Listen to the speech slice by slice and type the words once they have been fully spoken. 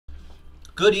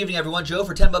Good evening, everyone. Joe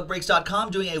for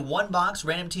 10buckbreaks.com doing a one-box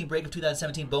random team break of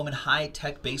 2017 Bowman High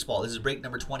Tech Baseball. This is break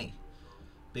number 20.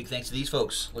 Big thanks to these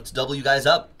folks. Let's double you guys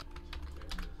up.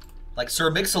 Like Sir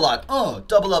Mix-a-Lot.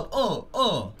 Double up.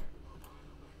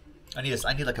 I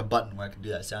need like a button where I can do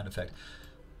that sound effect.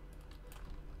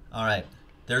 All right.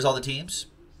 There's all the teams.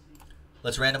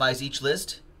 Let's randomize each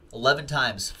list 11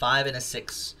 times. 5 and a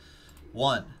 6.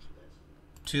 1,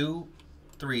 2,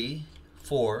 3,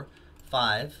 4,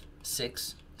 5,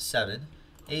 6, 7,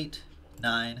 8,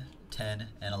 9, 10,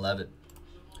 and 11.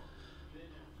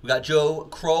 We got Joe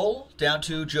Kroll down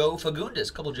to Joe Fagundes.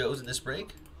 A couple Joes in this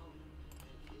break.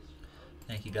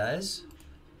 Thank you, guys.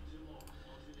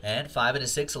 And 5 and a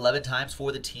 6, 11 times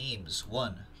for the teams.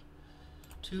 1,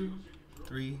 2,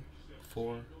 3,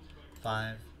 4,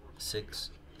 5, 6,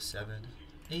 7,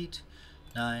 8,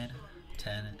 9,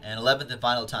 10, and 11th and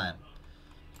final time.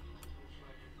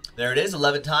 There it is,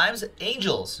 11 times.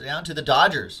 Angels down to the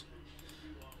Dodgers.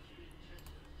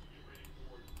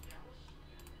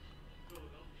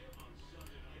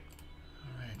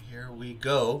 All right, here we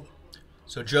go.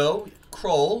 So Joe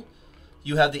Kroll,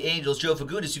 you have the Angels. Joe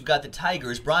Fagundes, you've got the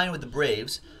Tigers. Brian with the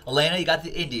Braves. Elena, you got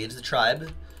the Indians, the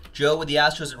Tribe. Joe with the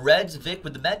Astros and Reds. Vic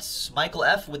with the Mets. Michael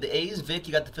F. with the A's. Vic,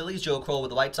 you got the Phillies. Joe Kroll with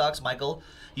the White Sox. Michael,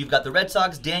 you've got the Red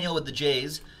Sox. Daniel with the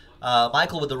Jays.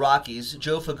 Michael with the Rockies.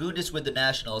 Joe Fagundes with the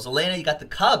Nationals. Elena, you got the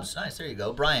Cubs. Nice, there you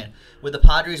go. Brian with the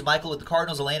Padres. Michael with the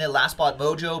Cardinals. Elena, Last Spot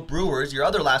Mojo. Brewers, your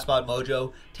other Last Spot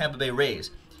Mojo. Tampa Bay Rays.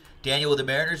 Daniel with the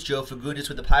Mariners. Joe Fagundes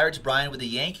with the Pirates. Brian with the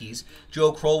Yankees.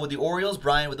 Joe Kroll with the Orioles.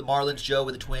 Brian with the Marlins. Joe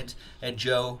with the Twins. And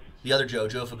Joe, the other Joe,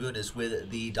 Joe Fagundes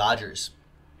with the Dodgers.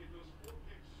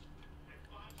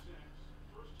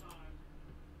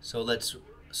 So let's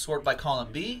sort by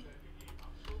column B.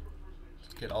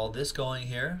 Let's get all this going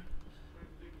here.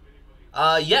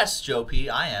 Yes, Joe P.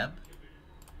 I am.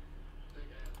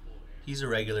 He's a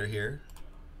regular here.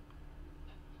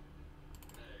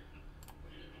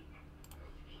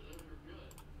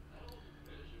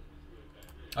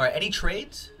 All right, any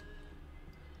trades?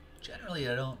 Generally,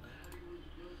 I don't.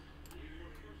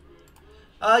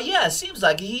 Yeah, it seems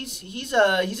like he's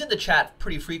in the chat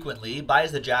pretty frequently. He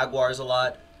buys the Jaguars a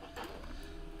lot.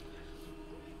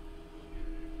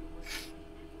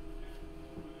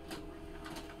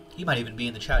 He might even be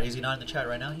in the chat. Is he not in the chat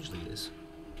right now? Usually he is.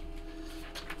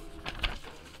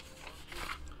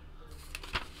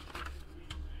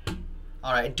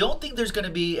 All right, I don't think there's going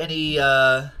to be any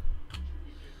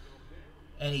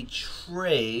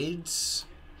trades.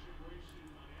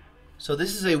 So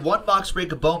this is a one-box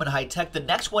break of Bowman High Tech. The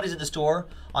next one is in the store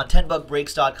on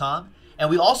 10buckbreaks.com. And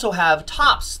we also have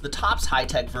Topps, the Topps High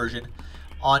Tech version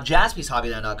on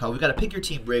JaspysHobbyland.com. We've got a pick your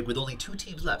team break with only 2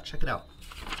 teams left. Check it out.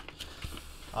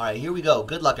 All right, here we go.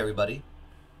 Good luck, everybody.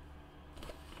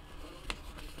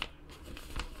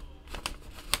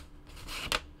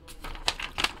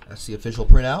 That's the official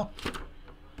printout.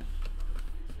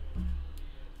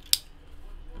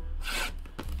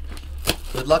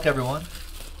 Good luck, everyone.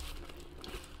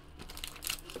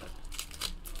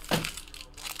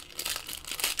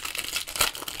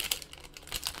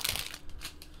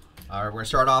 All right, we're going to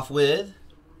start off with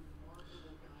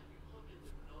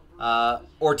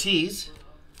Ortiz.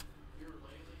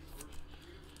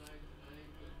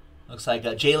 Looks like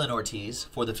Jalen Ortiz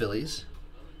for the Phillies.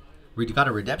 We got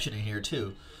a redemption in here,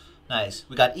 too. Nice.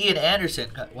 We got Ian Anderson,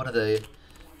 one of the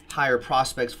higher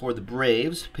prospects for the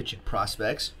Braves, pitching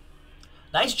prospects.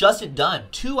 Nice Justin Dunn,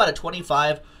 2 out of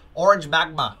 25. Orange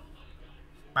Magma.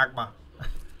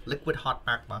 Liquid hot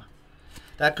magma.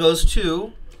 That goes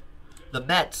to the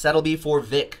Mets. That'll be for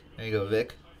Vic. There you go,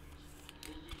 Vic.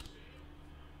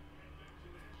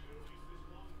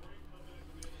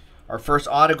 Our first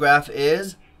autograph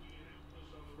is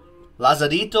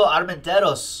Lazarito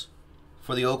Armenteros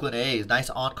for the Oakland A's. Nice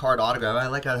on-card autograph. I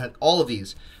like how all of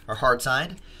these are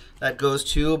hard-signed. That goes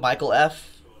to Michael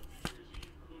F.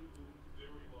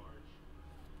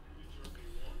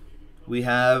 We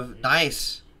have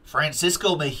nice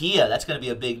Francisco Mejia. That's going to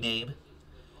be a big name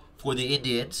for the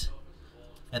Indians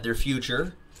and their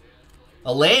future.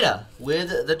 Elena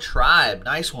with the Tribe.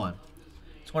 Nice one.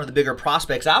 It's one of the bigger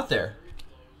prospects out there.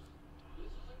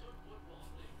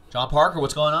 John Parker,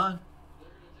 what's going on?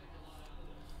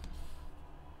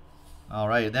 All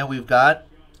right, and then we've got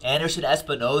Anderson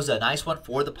Espinoza. Nice one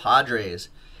for the Padres.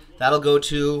 That'll go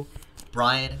to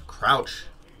Brian Crouch.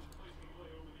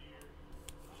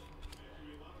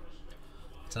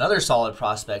 It's another solid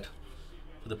prospect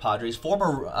for the Padres.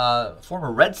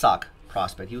 Former Red Sox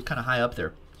prospect. He was kind of high up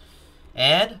there.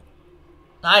 And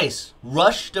nice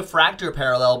Rush Diffractor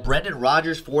parallel. Brendan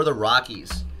Rodgers for the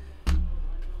Rockies.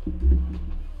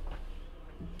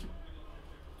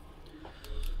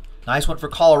 Nice one for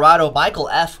Colorado. Michael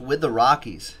F. with the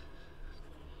Rockies.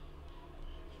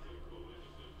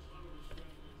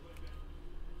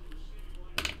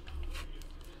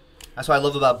 That's what I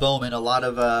love about Bowman. A lot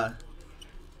of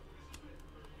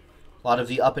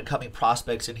the up-and-coming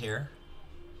prospects in here.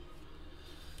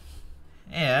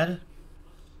 And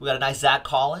we got a nice Zach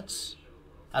Collins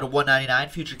out of 199,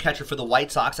 future catcher for the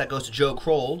White Sox. That goes to Joe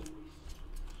Kroll.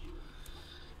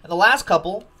 And the last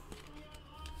couple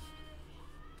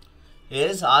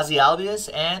is Ozzie Albies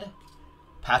and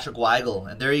Patrick Weigel.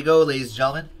 And there you go, ladies and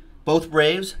gentlemen. Both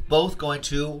Braves, both going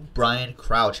to Brian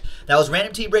Crouch. That was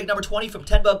Random Team Break number 20 from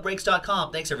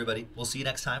 10buckbreaks.com. Thanks, everybody. We'll see you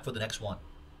next time for the next one.